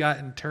family's gut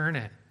and turn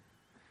it.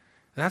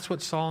 That's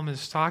what Solomon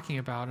is talking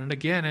about. And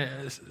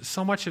again,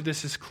 so much of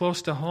this is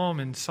close to home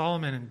in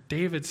Solomon and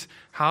David's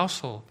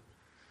household.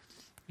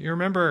 You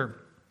remember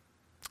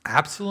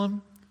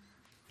Absalom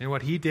and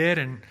what he did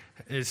and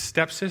his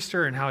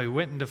stepsister and how he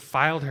went and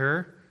defiled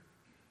her?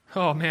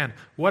 Oh man,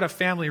 what a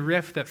family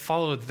rift that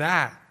followed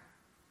that.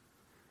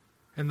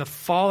 And the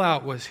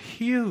fallout was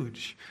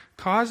huge.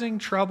 Causing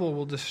trouble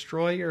will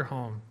destroy your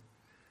home.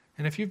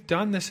 And if you've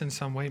done this in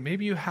some way,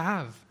 maybe you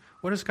have.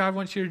 What does God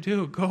want you to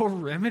do? Go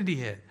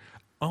remedy it.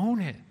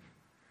 Own it.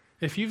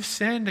 If you've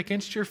sinned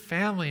against your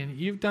family and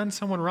you've done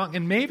someone wrong,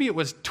 and maybe it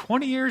was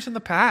 20 years in the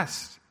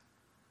past,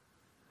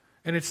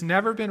 and it's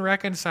never been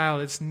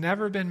reconciled, it's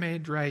never been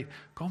made right,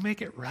 go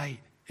make it right.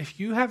 If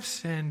you have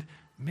sinned,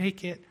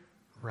 make it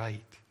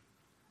right.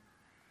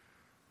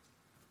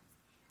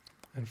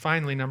 And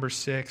finally, number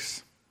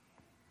 6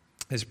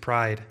 is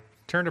pride.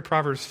 Turn to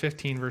Proverbs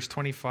 15, verse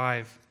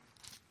 25.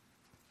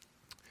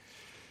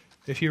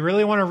 If you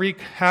really want to wreak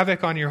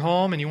havoc on your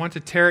home and you want to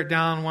tear it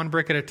down one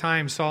brick at a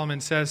time, Solomon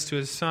says to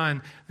his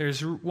son,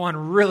 there's one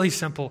really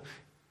simple,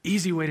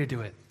 easy way to do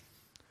it.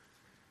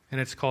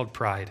 And it's called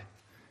pride.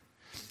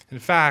 In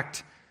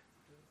fact,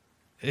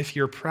 if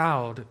you're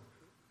proud,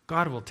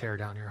 God will tear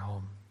down your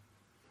home.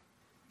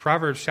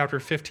 Proverbs chapter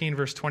 15,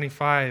 verse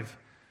 25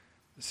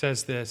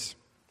 says this,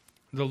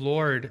 "The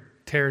Lord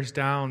tears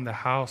down the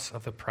house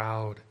of the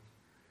proud,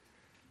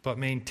 but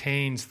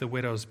maintains the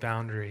widow's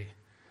boundary."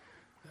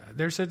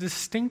 There's a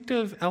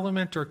distinctive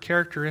element or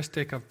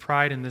characteristic of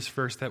pride in this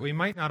verse that we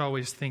might not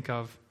always think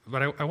of,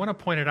 but I want to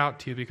point it out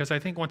to you because I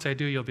think once I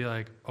do, you'll be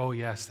like, oh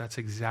yes, that's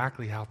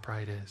exactly how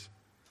pride is.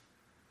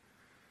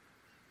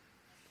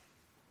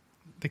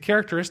 The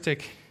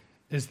characteristic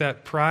is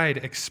that pride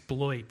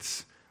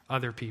exploits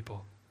other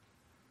people.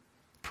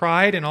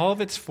 Pride in all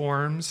of its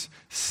forms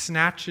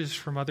snatches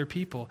from other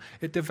people.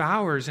 It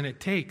devours and it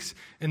takes.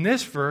 In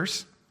this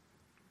verse,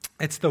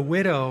 it's the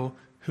widow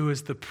who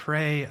is the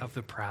prey of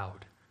the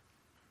proud.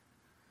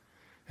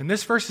 And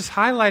this verse is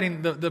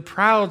highlighting the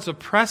proud's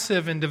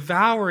oppressive and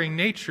devouring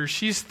nature.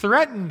 She's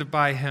threatened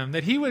by him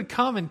that he would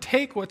come and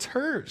take what's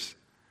hers.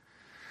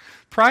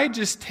 Pride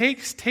just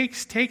takes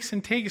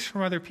and takes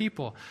from other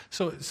people.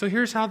 So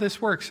here's how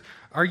this works.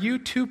 Are you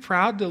too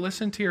proud to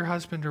listen to your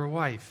husband or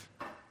wife?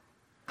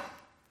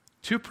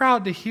 Too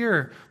proud to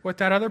hear what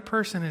that other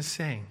person is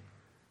saying?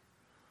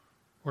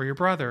 Or your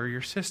brother or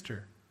your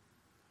sister?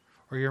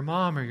 Or your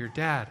mom or your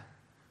dad?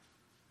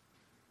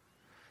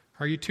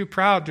 Are you too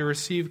proud to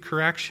receive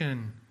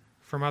correction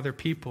from other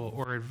people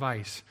or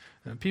advice?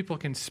 People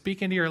can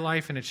speak into your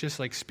life and it's just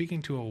like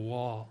speaking to a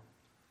wall.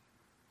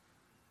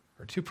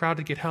 Or too proud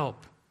to get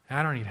help.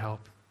 I don't need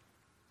help.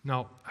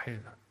 No,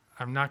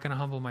 I'm not going to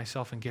humble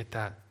myself and get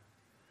that.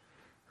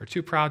 Or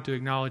too proud to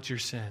acknowledge your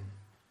sin.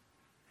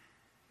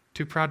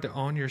 Too proud to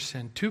own your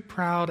sin. Too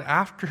proud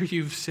after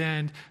you've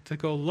sinned to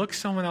go look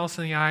someone else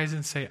in the eyes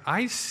and say,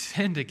 I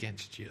sinned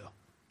against you.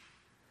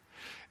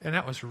 And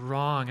that was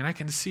wrong, and I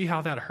can see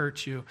how that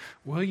hurt you.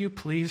 Will you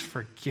please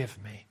forgive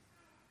me?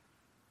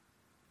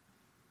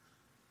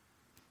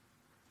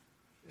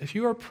 If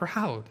you are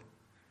proud,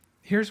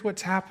 here's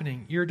what's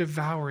happening. You're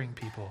devouring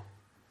people.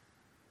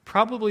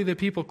 Probably the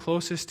people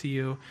closest to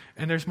you,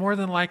 and there's more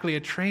than likely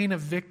a train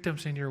of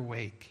victims in your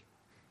wake.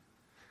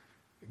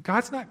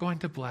 God's not going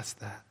to bless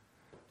that.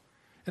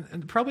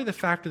 And probably the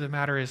fact of the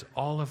matter is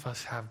all of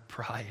us have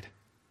pride.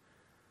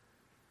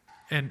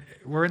 And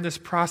we're in this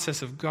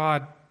process of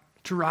God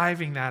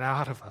driving that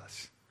out of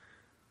us.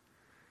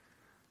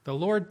 The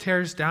Lord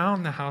tears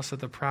down the house of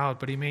the proud,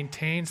 but he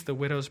maintains the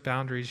widow's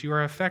boundaries. You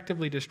are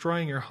effectively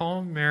destroying your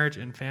home, marriage,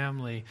 and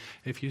family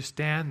if you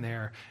stand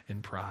there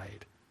in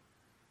pride.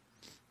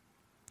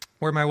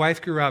 Where my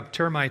wife grew up,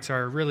 termites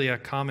are really a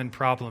common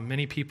problem.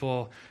 Many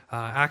people,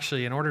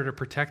 actually, in order to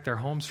protect their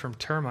homes from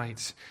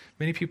termites,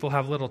 many people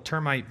have little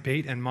termite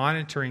bait and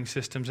monitoring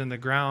systems in the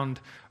ground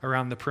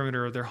around the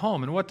perimeter of their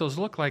home. And what those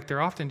look like, they're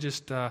often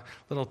just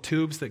little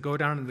tubes that go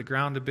down into the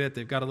ground a bit.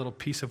 They've got a little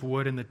piece of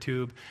wood in the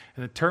tube.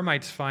 And the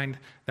termites find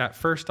that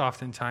first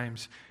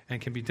oftentimes and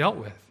can be dealt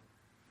with.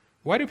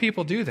 Why do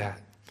people do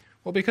that?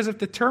 Well, because if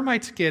the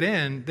termites get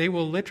in, they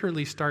will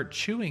literally start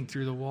chewing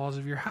through the walls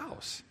of your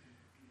house.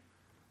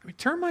 I mean,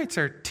 termites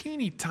are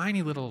teeny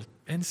tiny little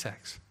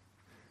insects,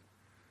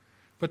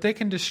 but they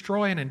can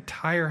destroy an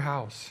entire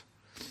house.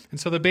 And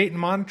so the bait and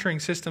monitoring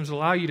systems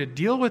allow you to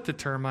deal with the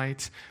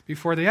termites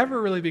before they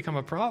ever really become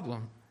a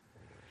problem.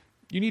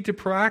 You need to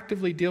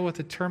proactively deal with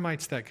the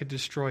termites that could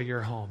destroy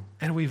your home.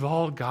 And we've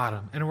all got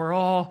them. And we're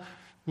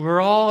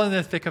all in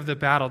the thick of the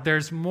battle.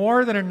 There's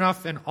more than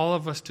enough in all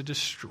of us to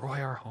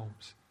destroy our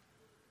homes.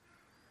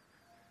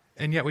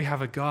 And yet we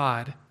have a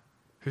God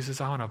who says,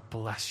 I want to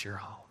bless your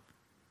home.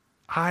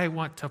 I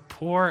want to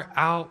pour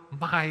out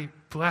my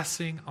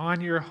blessing on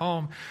your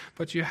home,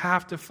 but you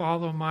have to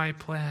follow my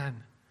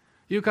plan.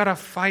 You've got to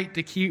fight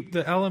to keep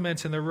the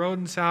elements and the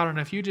rodents out, and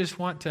if you just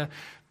want to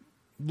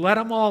let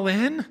them all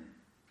in,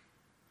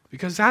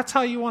 because that's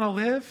how you want to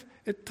live,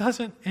 it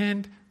doesn't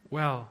end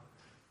well.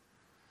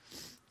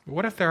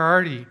 What if they're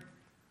already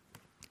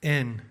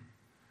in?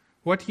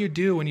 What do you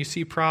do when you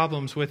see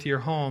problems with your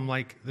home,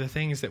 like the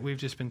things that we've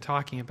just been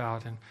talking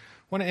about? And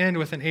I want to end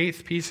with an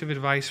 8th piece of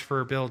advice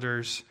for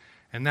builders,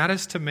 and that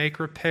is to make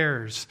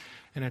repairs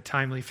in a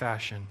timely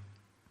fashion.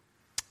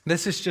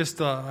 This is just,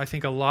 I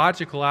think, a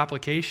logical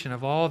application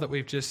of all that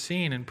we've just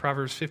seen in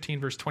Proverbs 15,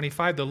 verse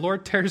 25. The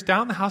Lord tears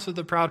down the house of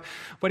the proud,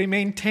 but he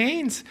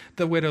maintains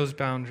the widow's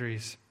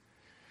boundaries.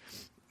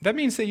 That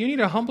means that you need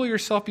to humble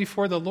yourself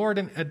before the Lord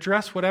and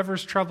address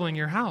whatever's troubling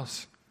your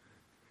house.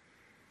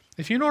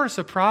 If you notice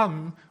a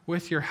problem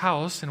with your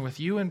house and with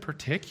you in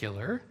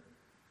particular,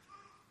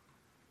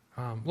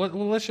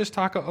 let's just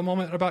talk a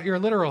moment about your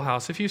literal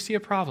house. If you see a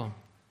problem,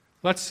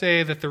 let's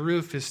say that the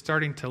roof is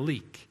starting to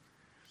leak.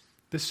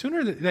 The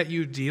sooner that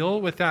you deal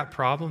with that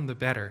problem, the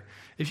better.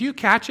 If you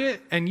catch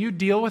it and you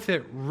deal with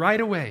it right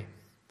away,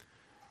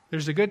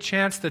 there's a good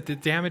chance that the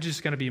damage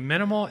is going to be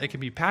minimal. It can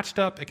be patched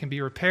up, it can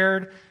be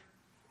repaired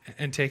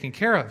and taken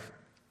care of.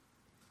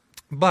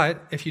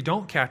 But if you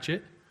don't catch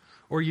it,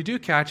 or you do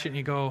catch it and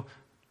you go,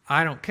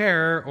 I don't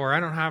care, or I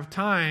don't have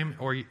time,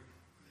 or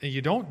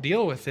you don't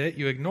deal with it,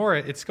 you ignore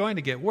it, it's going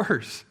to get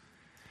worse.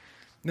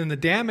 then the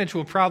damage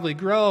will probably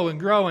grow and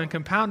grow and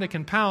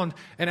compound.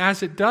 And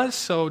as it does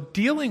so,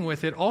 dealing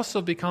with it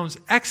also becomes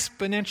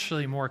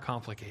exponentially more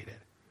complicated.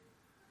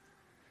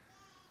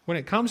 When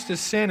it comes to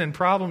sin and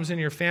problems in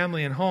your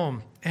family and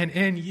home and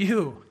in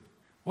you,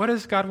 what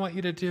does God want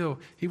you to do?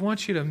 He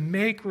wants you to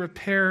make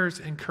repairs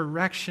and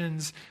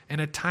corrections in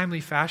a timely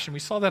fashion. We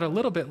saw that a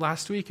little bit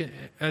last week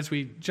as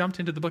we jumped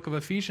into the book of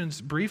Ephesians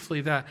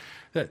briefly, that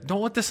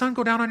don't let the sun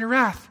go down on your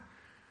wrath.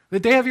 The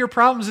day of your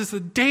problems is the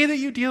day that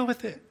you deal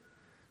with it.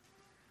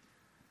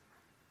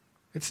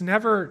 It's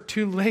never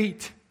too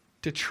late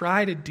to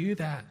try to do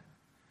that.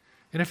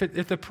 And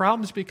if the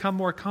problems become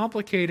more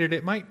complicated,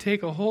 it might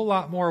take a whole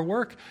lot more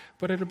work,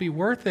 but it'll be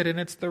worth it, and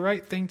it's the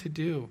right thing to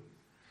do.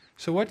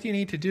 So what do you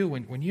need to do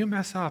when you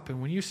mess up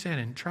and when you sin?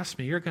 And trust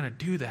me, you're going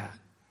to do that.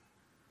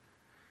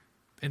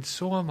 And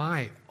so am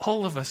I.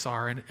 All of us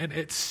are. And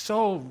it's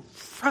so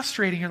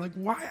frustrating. You're like,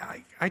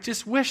 why? I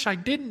just wish I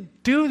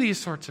didn't do these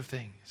sorts of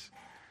things.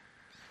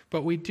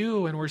 But we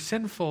do, and we're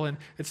sinful, and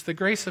it's the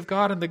grace of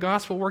God and the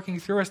gospel working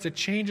through us to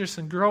change us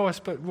and grow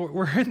us, but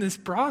we're in this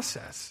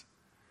process.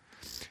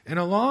 And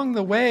along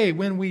the way,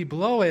 when we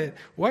blow it,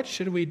 what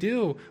should we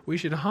do? We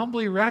should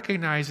humbly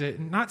recognize it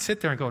and not sit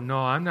there and go, no,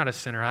 I'm not a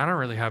sinner. I don't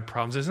really have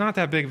problems. It's not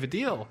that big of a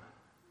deal.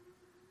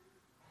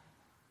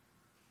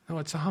 No,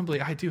 it's humbly,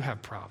 I do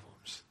have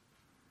problems.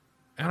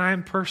 And I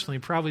am personally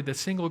probably the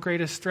single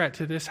greatest threat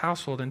to this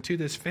household and to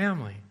this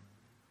family.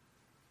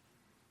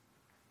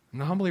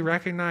 And to humbly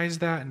recognize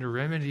that and to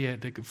remedy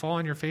it, to fall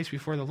on your face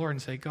before the Lord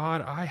and say,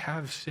 God, I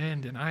have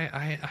sinned and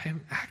I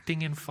am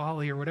acting in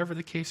folly, or whatever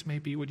the case may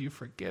be. Would you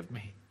forgive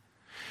me?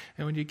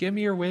 And would you give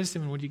me your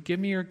wisdom, and would you give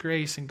me your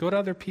grace, and go to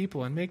other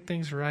people and make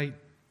things right?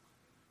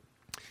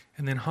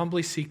 And then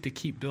humbly seek to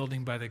keep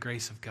building by the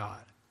grace of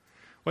God.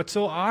 What's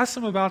so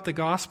awesome about the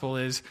gospel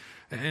is,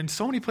 in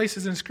so many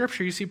places in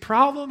Scripture, you see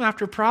problem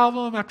after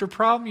problem after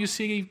problem. You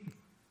see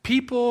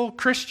people,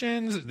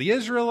 Christians, the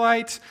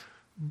Israelites,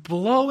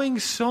 blowing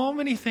so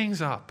many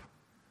things up.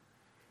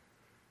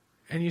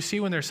 And you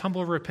see when there's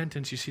humble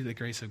repentance, you see the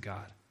grace of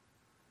God.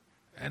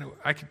 And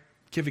I could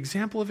give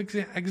example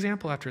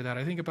after that.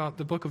 I think about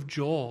the book of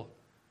Joel.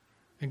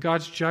 And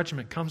God's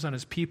judgment comes on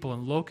his people,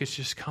 and locusts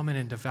just come in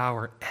and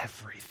devour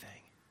everything.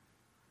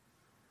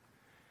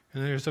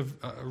 And there's a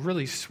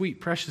really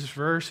sweet, precious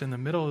verse in the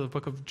middle of the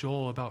book of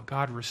Joel about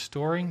God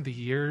restoring the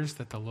years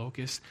that the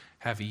locusts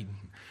have eaten.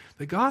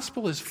 The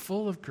gospel is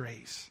full of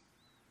grace.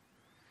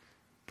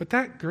 But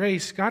that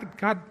grace,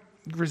 God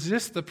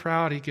resists the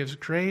proud. He gives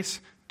grace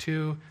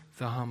to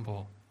the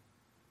humble.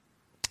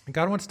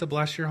 God wants to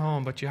bless your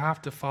home, but you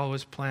have to follow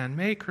his plan.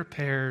 Make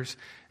repairs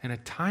in a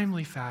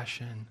timely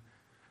fashion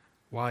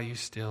while you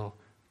still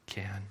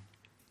can.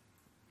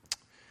 I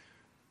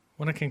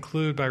want to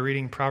conclude by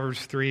reading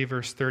Proverbs 3,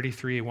 verse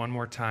 33 one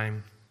more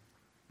time.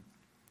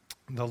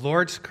 The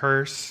Lord's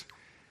curse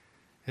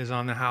is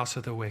on the house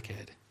of the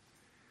wicked,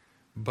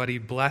 but he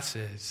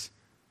blesses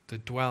the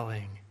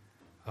dwelling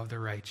of the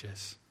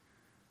righteous.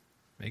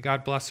 May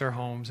God bless our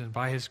homes, and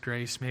by his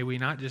grace, may we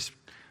not just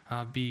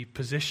be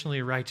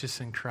positionally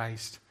righteous in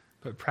Christ,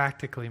 but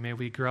practically may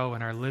we grow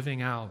in our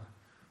living out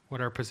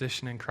what our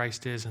position in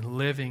Christ is and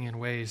living in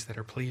ways that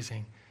are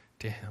pleasing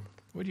to him.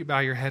 Would you bow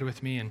your head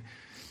with me and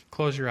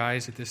close your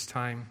eyes at this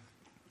time?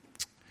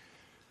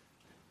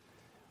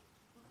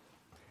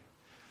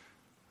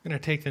 I'm going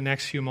to take the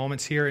next few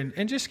moments here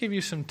and just give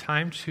you some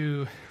time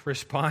to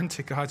respond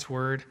to God's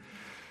word.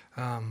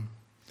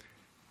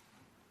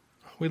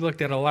 We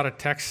looked at a lot of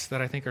texts that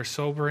I think are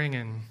sobering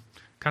and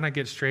kind of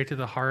get straight to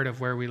the heart of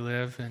where we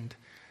live. And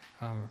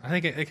I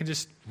think it can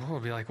just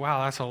be like,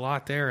 wow, that's a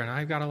lot there. And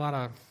I've got a lot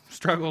of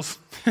struggles.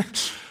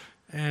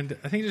 And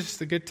I think it's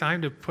just a good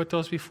time to put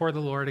those before the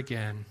Lord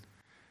again.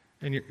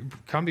 And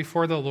come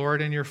before the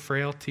Lord in your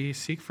frailty.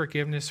 Seek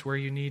forgiveness where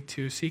you need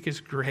to. Seek his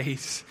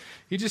grace.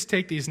 You just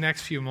take these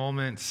next few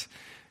moments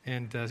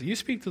and you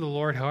speak to the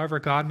Lord however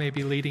God may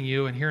be leading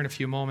you. And here in a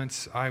few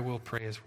moments, I will pray as well.